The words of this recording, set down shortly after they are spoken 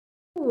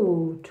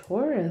Hello,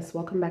 Taurus.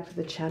 Welcome back to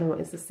the channel.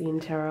 It's the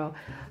Scene Tarot.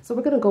 So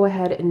we're going to go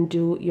ahead and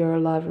do your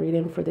love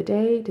reading for the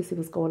day to see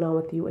what's going on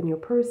with you and your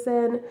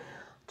person.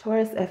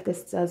 Taurus, if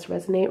this does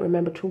resonate,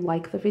 remember to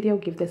like the video.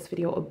 Give this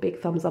video a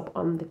big thumbs up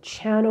on the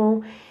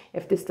channel.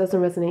 If this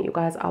doesn't resonate, you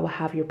guys, I will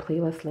have your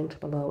playlist linked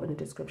below in the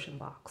description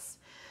box.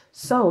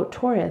 So,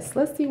 Taurus,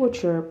 let's see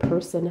what your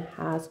person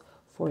has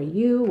for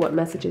you, what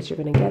messages you're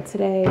going to get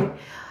today.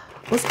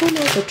 What's going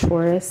on with the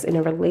Taurus in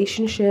a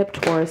relationship?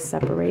 Taurus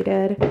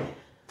separated.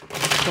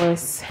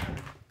 Taurus,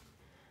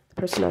 the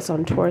person that's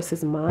on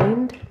Taurus's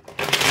mind.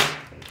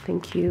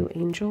 Thank you,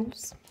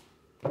 angels.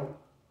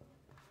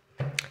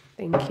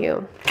 Thank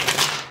you.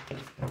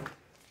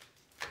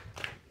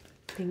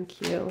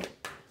 Thank you.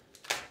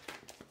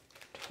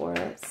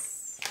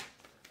 Taurus.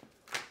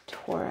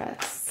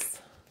 Taurus.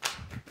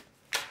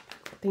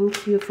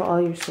 Thank you for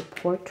all your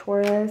support,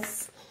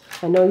 Taurus.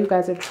 I know you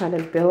guys are trying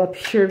to build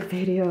up your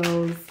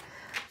videos,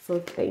 so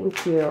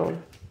thank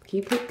you.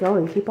 Keep it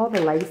going. Keep all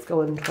the likes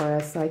going,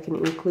 Taurus, so I can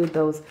include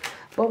those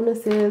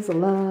bonuses,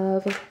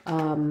 love,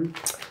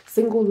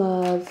 single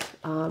love,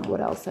 what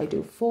else I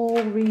do?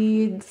 Full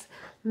reads,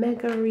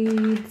 mega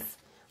reads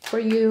for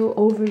you,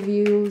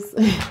 overviews.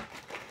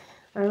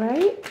 All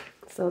right?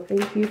 So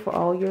thank you for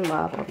all your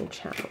love on the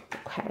channel,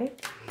 okay?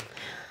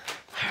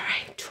 All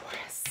right,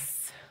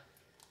 Taurus.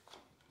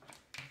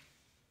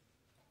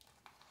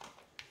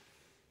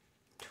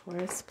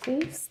 Taurus,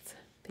 please.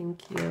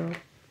 Thank you.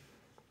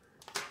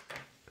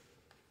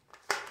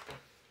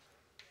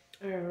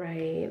 All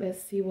right,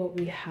 let's see what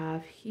we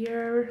have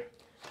here.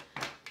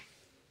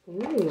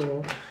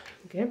 Ooh,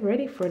 get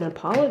ready for an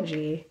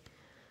apology.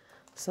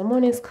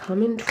 Someone is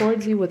coming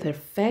towards you with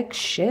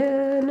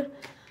affection.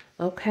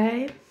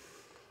 Okay.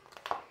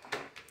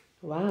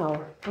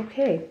 Wow.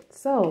 Okay,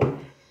 so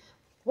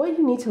what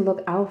you need to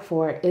look out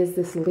for is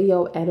this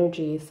Leo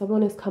energy.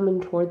 Someone is coming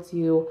towards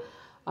you,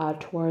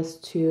 Taurus,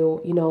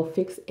 to, you know,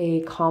 fix a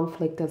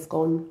conflict that's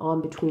going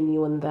on between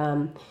you and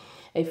them.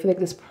 I feel like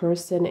this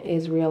person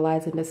is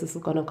realizing this is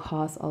going to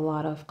cause a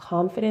lot of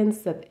confidence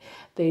that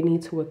they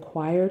need to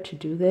acquire to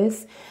do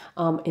this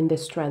in the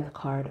Strength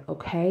card,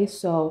 okay?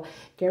 So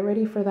get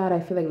ready for that. I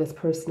feel like this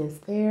person is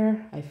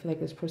there. I feel like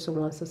this person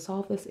wants to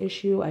solve this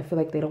issue. I feel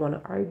like they don't want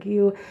to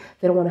argue.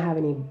 They don't want to have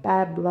any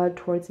bad blood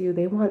towards you.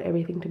 They want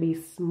everything to be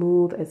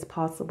smooth as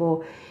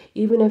possible.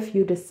 Even if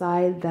you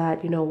decide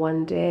that, you know,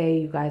 one day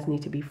you guys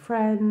need to be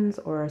friends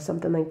or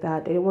something like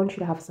that, they want you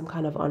to have some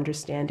kind of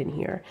understanding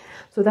here.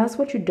 So that's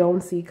what you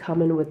don't see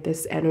coming with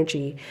this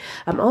energy.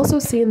 I'm also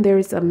seeing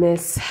there's a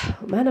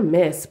not a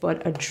miss,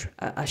 but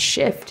a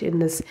shift in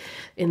this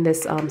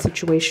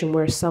situation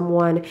where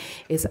someone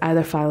is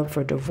either filing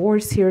for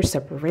divorce here,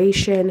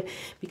 separation,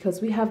 because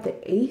we have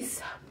the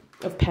Ace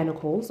of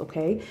Pentacles,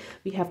 okay?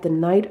 We have the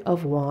Knight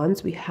of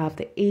Wands, we have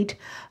the Eight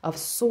of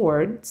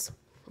Swords,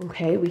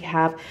 okay? We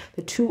have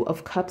the Two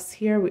of Cups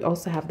here. We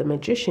also have the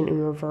Magician in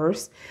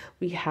reverse.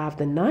 We have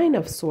the Nine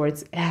of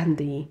Swords and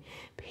the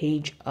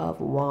Page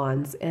of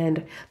Wands.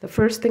 And the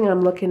first thing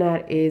I'm looking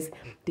at is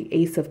the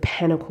Ace of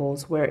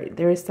Pentacles, where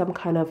there is some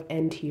kind of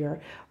end here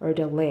or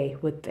delay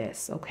with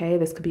this, okay?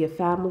 This could be a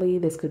family,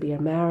 this could be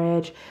a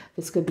marriage,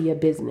 this could be a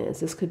business,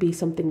 this could be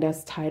something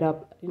that's tied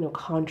up, you know,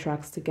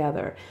 contracts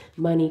together,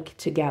 money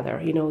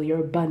together, you know,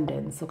 your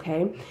abundance,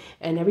 okay?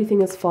 And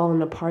everything is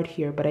falling apart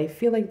here, but I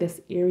feel like this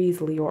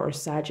Aries, Leo, or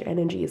Sag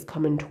energy is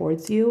coming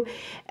towards you,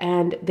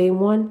 and they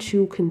want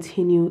to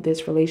continue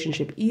this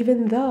relationship,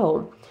 even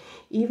though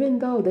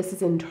this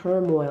is in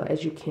turmoil,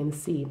 as you can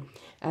see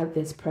at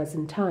this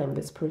present time.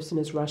 This person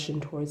is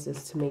rushing towards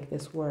this to make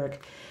this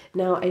work.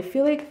 Now, I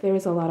feel like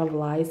there's a lot of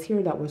lies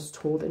here that was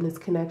told in this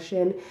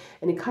connection,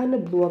 and it kind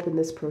of blew up in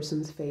this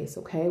person's face,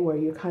 okay? Where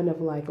you're kind of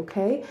like,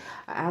 okay,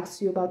 I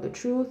asked you about the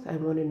truth. I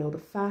want to know the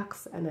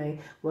facts, and I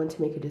want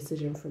to make a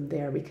decision from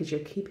there because you're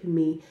keeping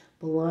me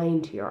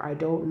blind here. I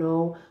don't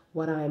know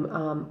what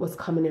what's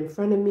coming in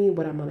front of me,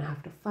 what I'm going to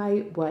have to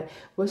fight,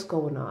 what's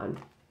going on.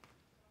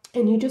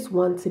 And you just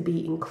want to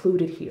be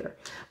included here.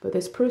 But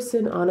this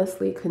person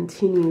honestly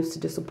continues to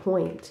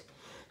disappoint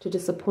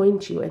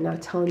you and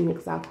not telling you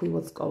exactly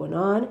what's going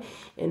on.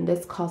 And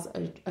this causes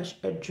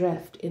a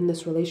drift in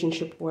this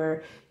relationship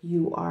where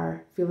you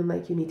are feeling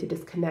like you need to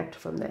disconnect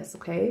from this,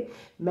 okay?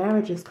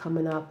 Marriage is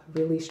coming up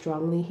really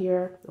strongly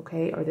here,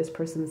 okay? Or this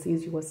person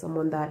sees you as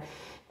someone that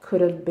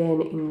could have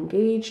been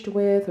engaged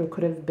with or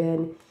could have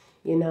been,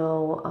 you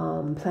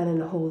know, planning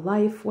a whole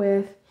life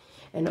with.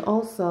 And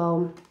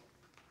also,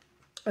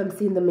 I'm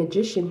seeing the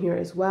Magician here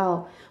as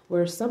well,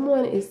 where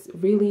someone is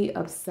really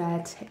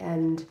upset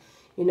and,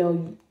 you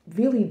know,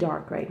 really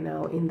dark right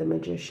now in the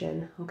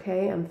Magician,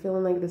 okay? I'm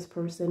feeling like this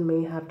person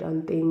may have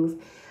done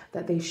things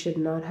that they should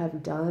not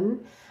have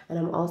done. And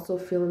I'm also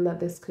feeling that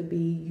this could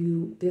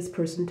be this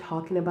person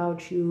talking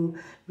about you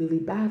really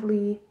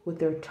badly with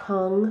their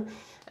tongue.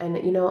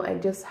 And, you know, I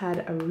just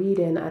had a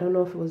reading, I don't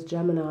know if it was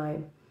Gemini.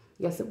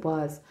 Yes, it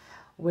was.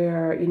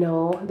 Where, you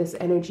know, this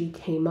energy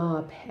came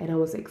up and I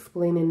was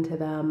explaining to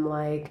them,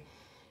 like,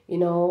 you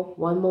know,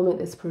 one moment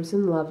this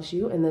person loves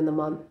you and then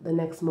the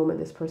next moment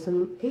this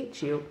person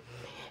hates you.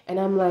 And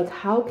I'm like,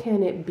 how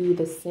can it be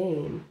the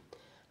same?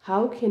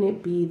 How can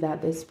it be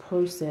that this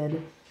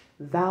person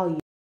values?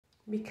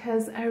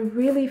 Because I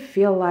really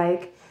feel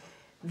like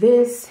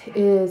this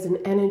is an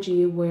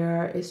energy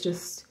where it's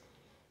just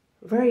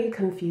very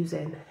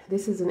confusing.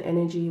 This is an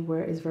energy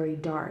where it's very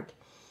dark.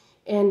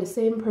 And the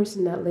same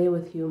person that lay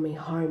with you may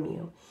harm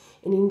you.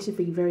 And you need to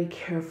be very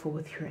careful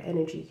with your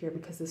energy here,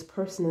 because this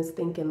person is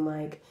thinking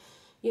like,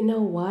 you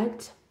know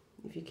what?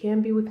 If you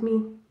can't be with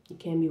me, you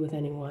can't be with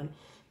anyone,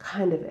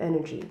 kind of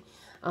energy.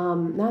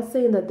 Not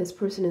saying that this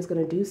person is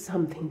going to do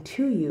something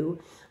to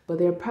you, but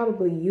they're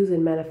probably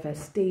using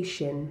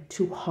manifestation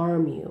to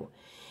harm you.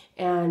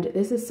 And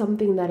this is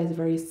something that is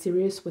very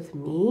serious with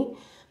me,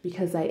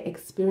 because I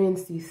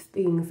experience these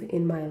things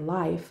in my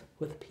life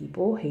with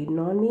people hating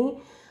on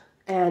me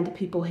and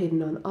people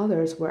hating on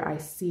others, where I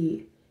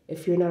see,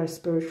 if you're not a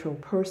spiritual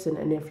person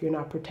and if you're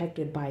not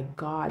protected by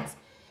God's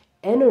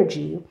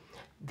energy,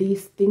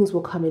 these things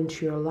will come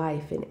into your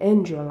life and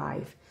end your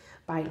life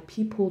by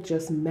people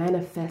just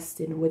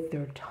manifesting with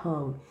their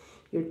tongue.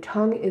 Your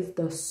tongue is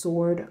the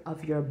sword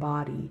of your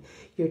body.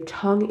 Your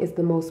tongue is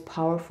the most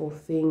powerful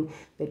thing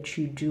that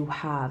you do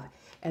have.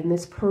 And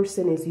this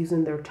person is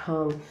using their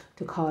tongue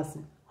to cause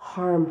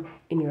harm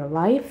in your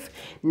life,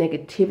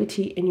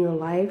 negativity in your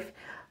life,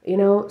 you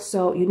know,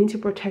 so you need to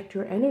protect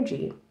your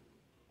energy.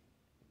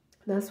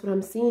 That's what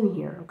I'm seeing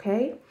here,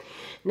 okay?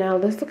 Now,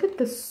 let's look at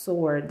the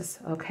swords,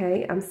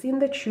 okay? I'm seeing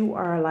that you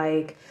are,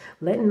 like,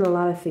 letting a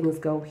lot of things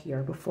go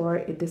here.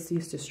 Before, this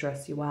used to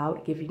stress you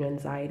out, give you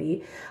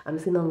anxiety. I'm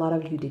seeing a lot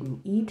of you didn't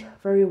eat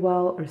very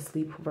well or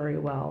sleep very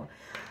well.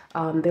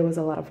 There was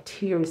a lot of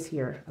tears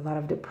here, a lot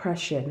of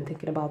depression,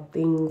 thinking about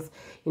things,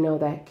 you know,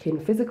 that can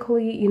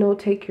physically, you know,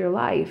 take your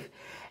life.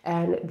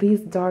 And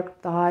these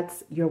dark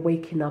thoughts you're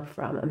waking up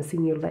from. I'm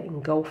seeing you're letting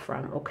go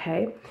from,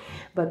 okay?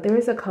 But there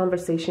is a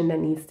conversation that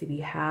needs to be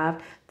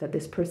had, that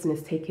this person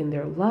is taking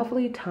their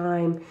lovely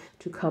time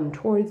to come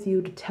towards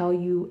you, to tell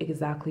you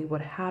exactly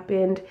what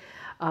happened,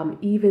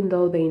 even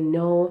though they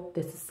know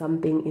this is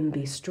something in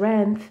the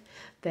strength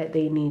that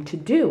they need to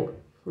do,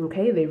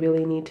 okay? They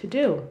really need to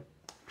do.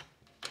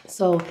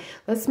 So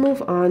let's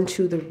move on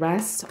to the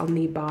rest on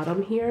the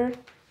bottom here,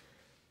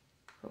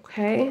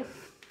 okay?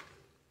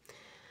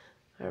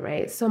 All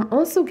right, so I'm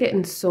also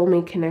getting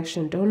soulmate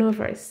connection. Don't know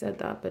if I said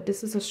that, but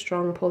this is a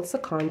strong pull. It's a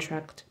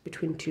contract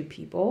between two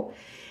people,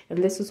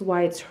 and this is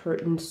why it's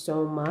hurting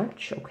so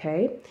much,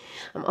 okay?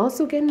 I'm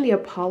also getting the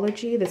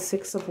apology. The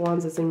Six of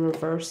Wands is in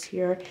reverse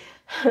here.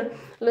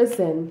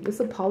 Listen, this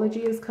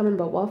apology is coming,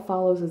 but what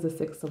follows is the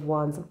Six of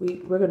Wands.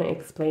 We're going to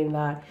explain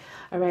that.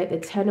 All right, the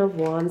Ten of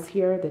Wands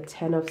here, the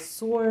Ten of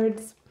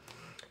Swords.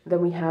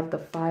 Then we have the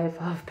Five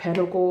of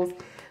Pentacles.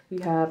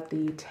 We have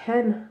the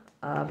Ten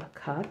of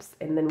Cups,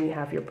 and then we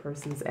have your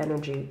person's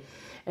energy.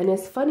 And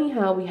it's funny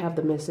how we have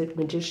the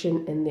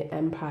Magician and the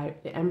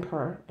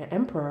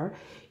Emperor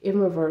in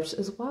reverse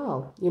as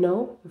well. You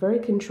know, very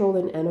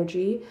controlling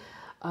energy,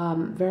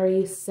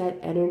 very set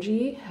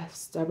energy,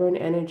 stubborn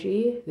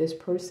energy. This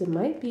person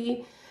might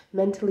be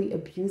mentally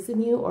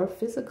abusing you or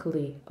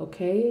physically,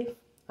 okay?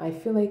 I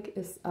feel like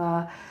it's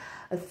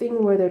a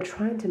thing where they're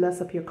trying to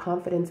mess up your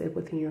confidence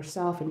within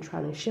yourself and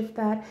trying to shift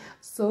that,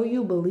 so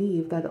you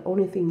believe that the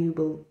only thing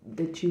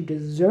that you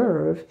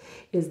deserve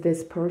is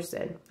this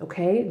person,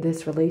 okay,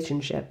 this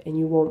relationship, and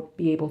you won't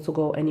be able to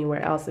go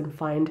anywhere else and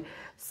find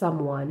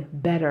someone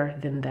better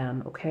than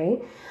them,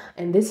 okay?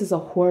 And this is a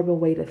horrible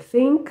way to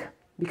think,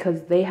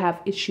 because they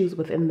have issues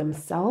within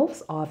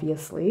themselves,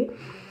 obviously.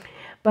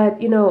 But,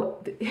 you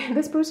know,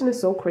 this person is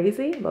so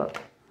crazy.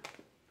 Look.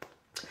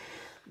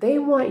 They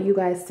want you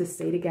guys to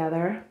stay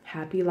together.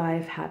 Happy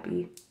life,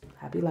 happy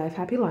life,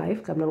 happy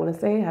life. I'm not going to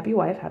say happy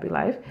wife, happy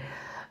life.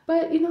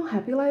 But, you know,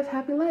 happy life,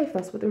 happy life.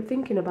 That's what they're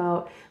thinking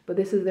about. But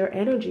this is their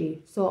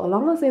energy. So as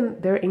long as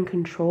they're in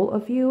control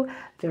of you,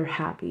 they're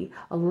happy.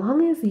 As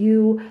long as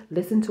you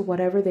listen to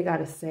whatever they got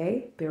to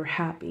say, they're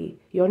happy.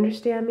 You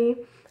understand me?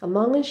 As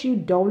long as you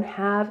don't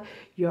have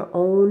your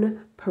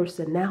own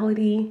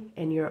personality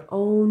and your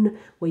own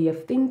way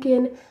of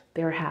thinking,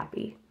 they're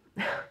happy.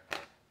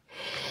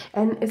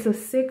 And it's a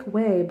sick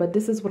way, but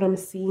this is what I'm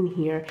seeing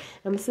here.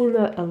 I'm seeing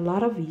a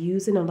lot of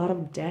using, a lot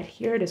of debt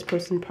here. This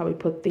person probably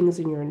put things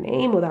in your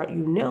name without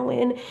you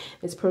knowing.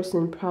 This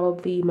person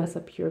probably mess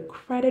up your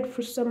credit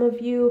for some of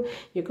you.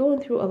 You're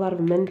going through a lot of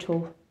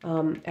mental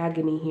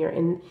agony here.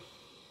 And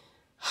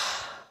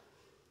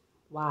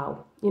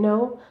wow, you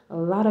know, a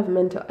lot of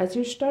mental, as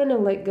you're starting to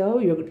let go,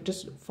 you're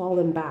just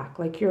falling back.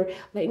 Like you're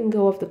letting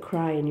go of the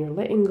crying, you're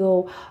letting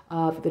go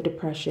of the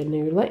depression,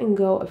 you're letting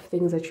go of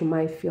things that you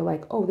might feel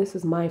like, oh, this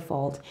is my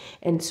fault.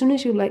 And as soon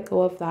as you let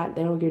go of that,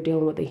 then you're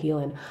dealing with the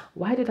healing.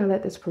 Why did I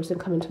let this person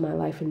come into my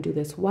life and do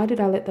this? Why did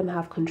I let them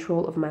have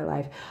control of my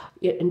life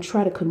and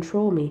try to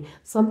control me?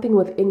 Something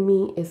within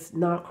me is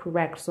not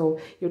correct. So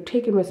you're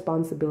taking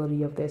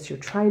responsibility of this. You're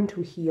trying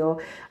to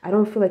heal. I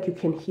don't feel like you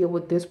can heal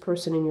with this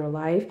person in your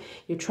life.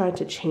 You're trying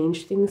to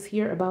change things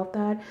here about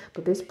that,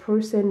 but this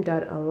person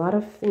done a lot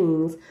of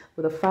things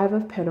with the Five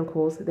of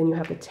Pentacles. Then you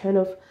have the Ten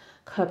of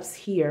Cups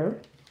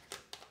here.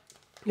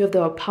 You have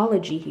the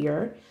apology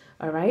here.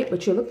 All right.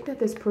 But you're looking at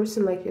this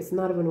person like it's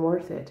not even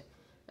worth it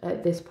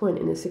at this point,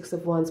 in the Six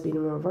of Wands being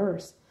in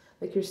reverse.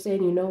 Like you're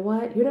saying, you know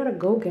what? You're not a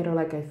go-getter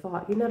like I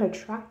thought. You're not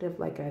attractive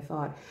like I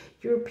thought.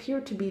 You appear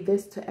to be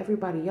this to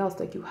everybody else.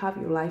 Like you have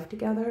your life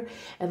together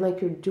and like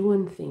you're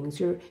doing things.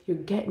 You're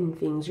getting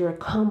things. You're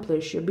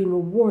accomplished. You're being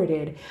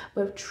rewarded.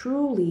 But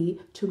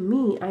truly, to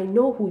me, I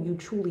know who you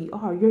truly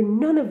are. You're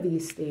none of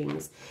these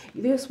things.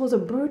 This was a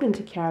burden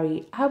to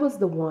carry. I was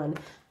the one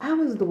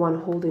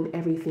holding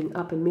everything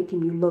up and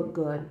making you look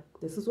good.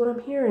 This is what I'm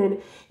hearing,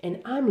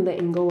 and I'm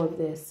letting go of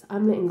this.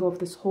 I'm letting go of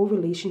this whole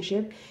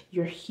relationship.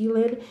 You're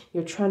healing.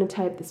 You're trying to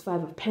type this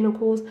Five of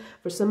Pentacles.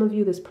 For some of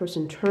you, this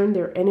person turned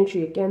their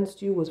energy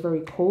against you, was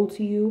very cold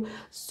to you,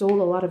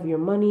 stole a lot of your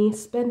money,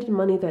 spending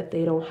money that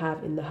they don't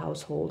have in the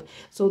household.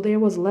 So there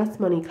was less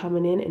money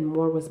coming in and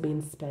more was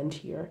being spent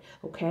here,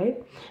 okay?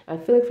 I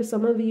feel like for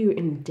some of you,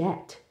 in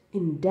debt,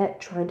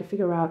 trying to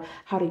figure out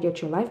how to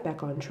get your life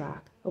back on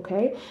track,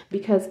 okay?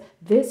 Because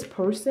this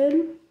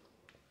person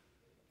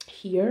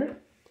here,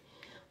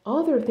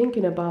 all they're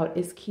thinking about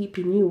is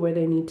keeping you where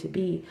they need to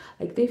be.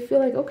 Like they feel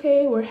like,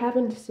 okay, we're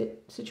having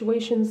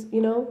situations,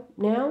 you know,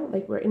 now,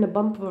 like we're in a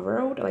bump of a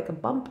road, like a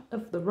bump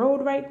of the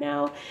road right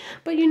now.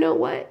 But you know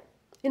what?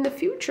 In the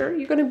future,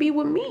 you're going to be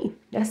with me.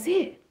 That's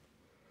it.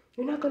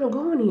 You're not going to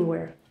go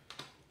anywhere.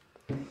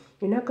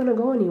 You're not going to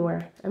go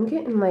anywhere. I'm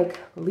getting like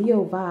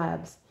Leo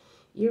vibes.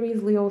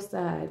 Aries, Leo,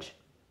 Sag.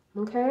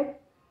 Okay?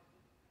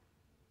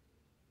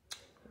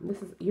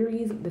 This is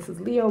Aries, this is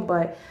Leo,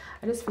 but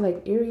I just feel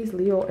like Aries,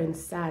 Leo, and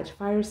Sag.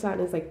 Fire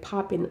sign is like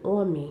popping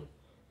on me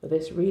for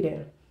this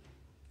reading.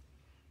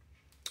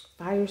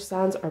 Fire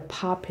signs are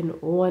popping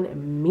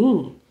on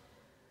me.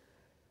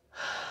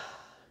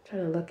 I'm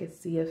trying to look and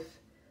see if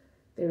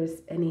there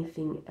is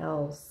anything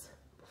else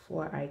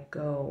before I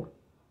go.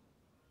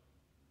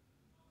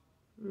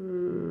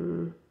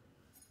 I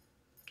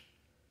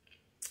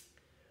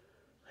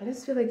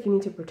just feel like you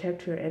need to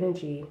protect your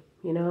energy,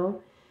 you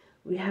know?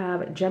 We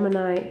have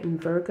Gemini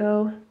and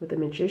Virgo with the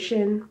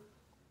Magician.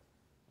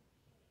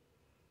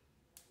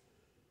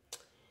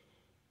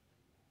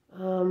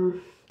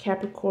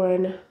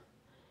 Capricorn,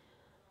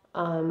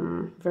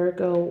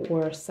 Virgo,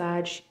 or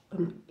Sag,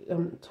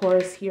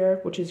 Taurus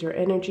here, which is your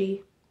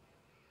energy.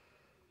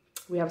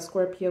 We have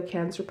Scorpio,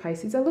 Cancer,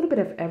 Pisces, a little bit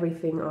of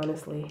everything,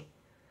 honestly.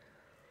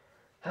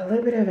 A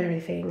little bit of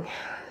everything.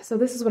 So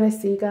this is what I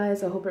see,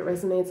 guys. I hope it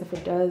resonates. If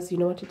it does, you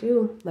know what to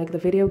do. Like the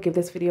video, give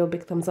this video a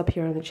big thumbs up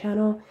here on the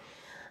channel.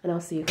 And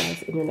I'll see you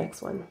guys in your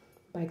next one.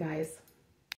 Bye, guys.